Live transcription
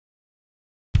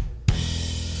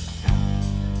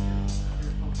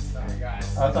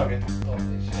Oh, it's all good.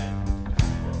 Holy shit.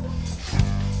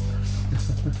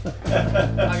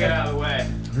 I'll get out of the way.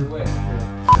 Wait.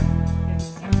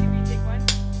 Take one.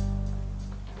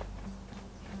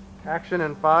 Action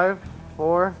in 5,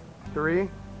 4, 3.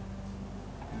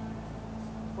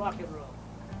 Rock and roll.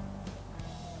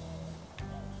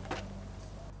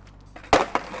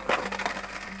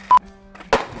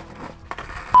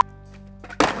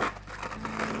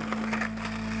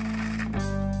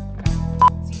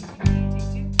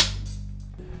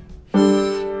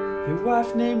 Your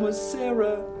wife's name was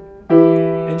Sarah,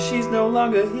 and she's no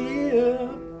longer here.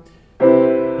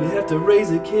 You have to raise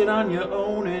a kid on your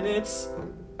own, and it's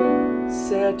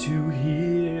sad to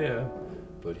hear.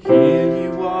 But here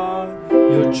you are,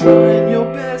 you're trying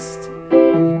your best.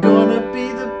 You're gonna be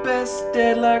the best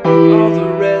dad like all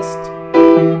the rest.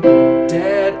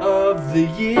 Dad of the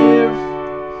year.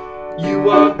 You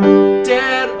are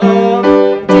dad of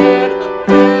the year.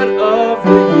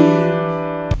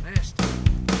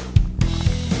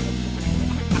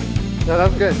 No, that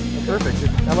was good. Perfect.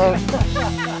 Hello.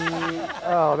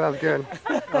 Oh, that was good.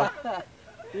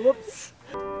 Whoops.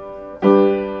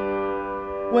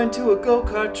 Went to a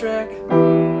go-kart track.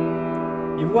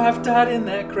 Your wife died in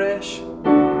that crash.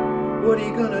 What are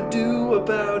you gonna do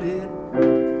about it?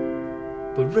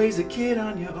 But raise a kid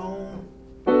on your own.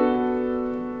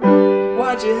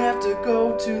 Why'd you have to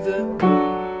go to the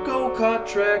go-kart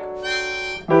track?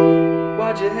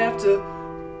 Why'd you have to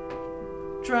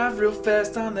drive real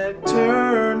fast on that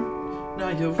turn? Now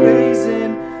you're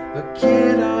raising a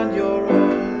kid on your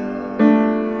own.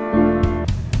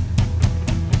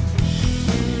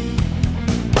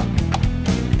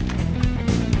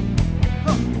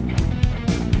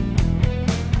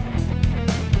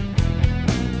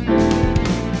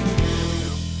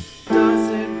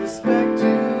 Doesn't respect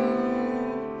you.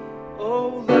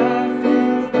 Oh,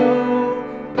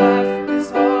 life is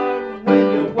hard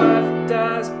when your wife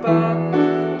dies by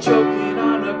choking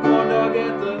on a corn dog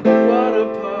at the water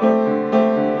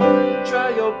park. Try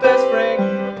your best, Frank.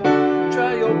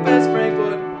 Try your best, Frank,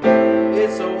 but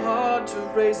it's so hard to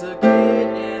raise a kid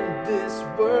in this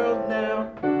world now.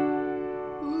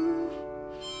 Ooh.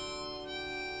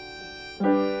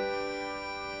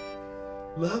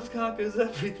 Love conquers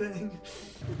everything.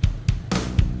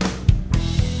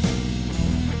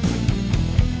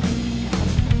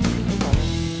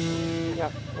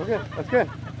 Yeah, we're good. That's good.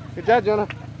 Good job, Jonah.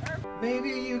 Maybe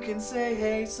you can say,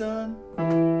 hey son,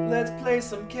 let's play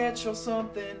some catch or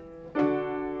something.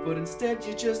 But instead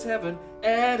you just have an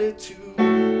attitude.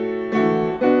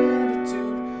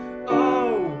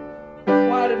 Oh,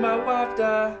 why did my wife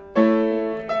die?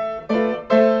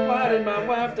 Why did my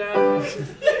wife die?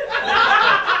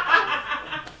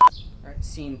 Alright,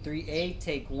 scene 3A,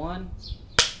 take 1.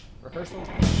 Rehearsal.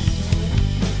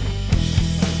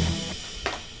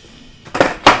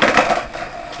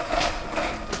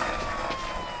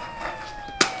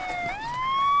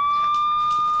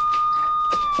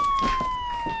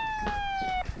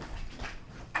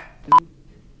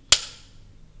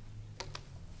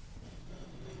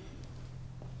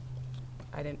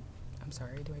 I'm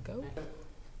sorry, do I go?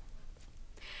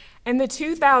 And the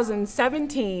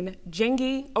 2017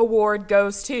 Jengy Award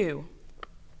goes to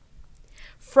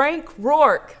Frank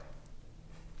Rourke.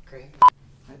 Great.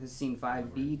 Alright, this is scene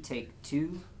 5B, take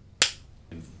 2.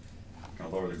 Gonna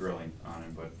lower the grilling on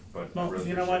him, but I Well, really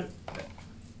you know what? appreciate it.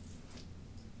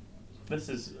 This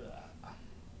is.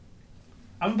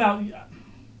 I'm about.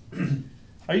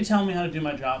 Are you telling me how to do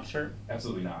my job, sir?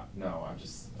 Absolutely not. No, I'm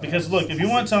just. Because look, if you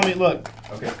want to tell me, look.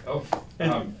 Okay. Oh.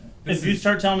 If you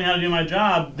start telling me how to do my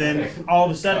job, then all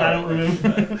of a sudden I don't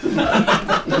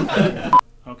remember.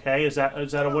 Okay, is that a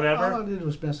whatever? All I did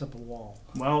was mess up a wall.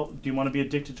 Well, do you want to be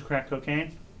addicted to crack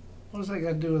cocaine? What does that got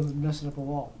to do with messing up a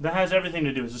wall? That has everything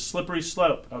to do. It's a slippery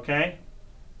slope. Okay.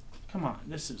 Come on,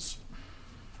 this is.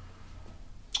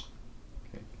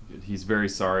 He's very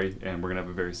sorry, and we're gonna have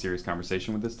a very serious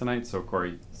conversation with this tonight. So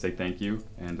Corey, say thank you,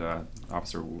 and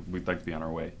officer, we'd like to be on our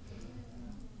way.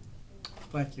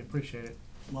 Thank you, appreciate it.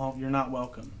 Well, you're not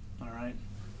welcome. All right.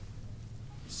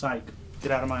 Psych.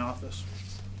 Get out of my office.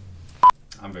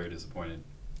 I'm very disappointed.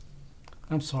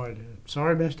 I'm sorry, dude.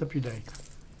 Sorry I messed up your day.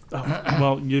 Oh,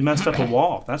 well, you messed up a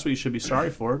wall. That's what you should be sorry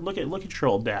for. Look at your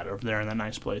old dad over there in that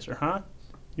nice placer, huh?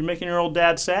 You're making your old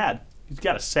dad sad. He's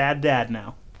got a sad dad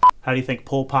now. How do you think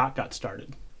Pol Pot got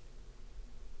started?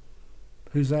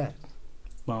 Who's that?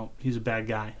 Well, he's a bad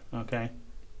guy, okay?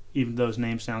 Even though his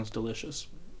name sounds delicious.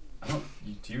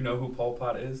 Do you know who Pol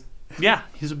Pot is? Yeah,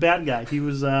 he's a bad guy. He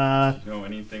was, Do you know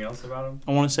anything else about him?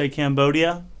 I want to say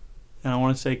Cambodia, and I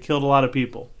want to say killed a lot of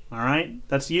people, all right?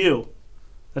 That's you.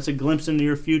 That's a glimpse into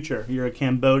your future. You're a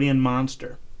Cambodian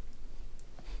monster.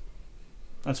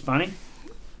 That's funny?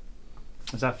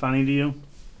 Is that funny to you?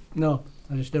 No,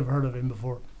 I just never heard of him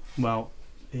before. Well,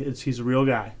 he's a real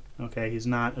guy, okay? He's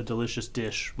not a delicious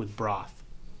dish with broth.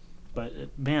 But,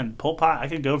 man, Pol Pot, I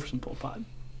could go for some Pol Pot.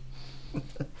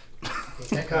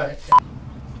 Cut.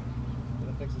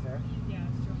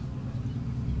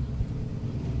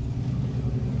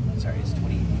 Sorry, it's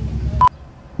 20.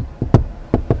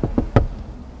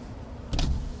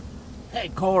 Hey,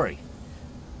 Corey.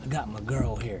 I got my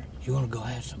girl here. You want to go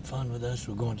have some fun with us?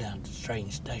 We're going down to the train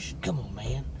station. Come on,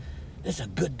 man. It's a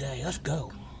good day. Let's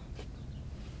go.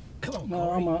 Come on, No,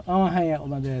 Corey. I'm gonna hang out with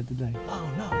my dad today.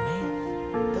 Oh, no,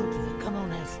 man. Don't do that. Come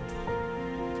on, have some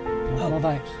fun. No,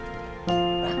 thanks.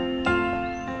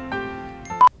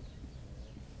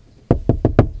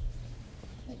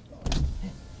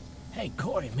 Hey,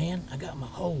 Corey, man. I got my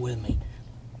hoe with me.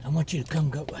 I want you to come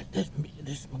go. This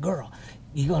is my girl.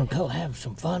 You're going to go have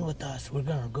some fun with us. We're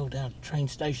going to go down to the train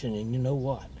station, and you know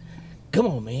what? Come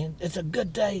on, man. It's a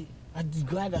good day. I'm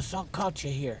glad I caught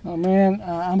you here. Oh, man,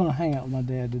 I'm gonna hang out with my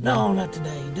dad today. No, not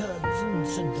today.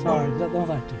 Sorry, no,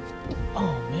 thank you.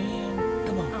 Oh, man.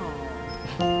 Come on.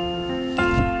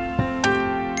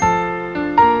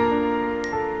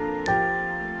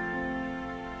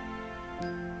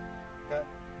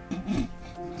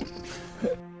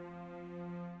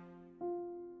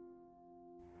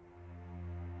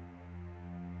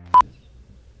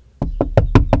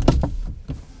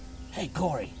 Hey,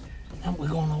 Corey. We're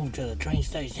going over to the train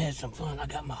station, have some fun. I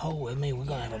got my hoe with me. We're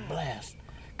going to have a blast.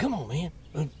 Come on, man.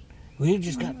 We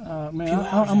just got Man, few I'm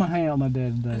hours gonna hang out with my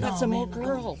dad today. No, Some more man,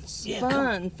 girls. Yeah,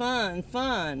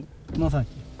 Fun. No, thank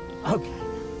you. Okay.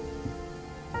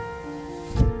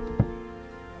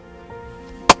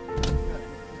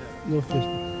 No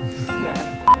fishing.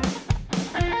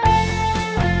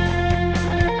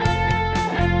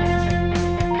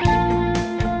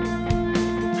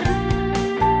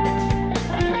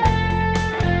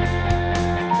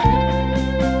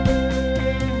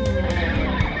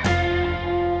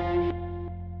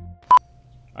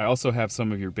 I also have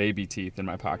some of your baby teeth in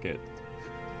my pocket.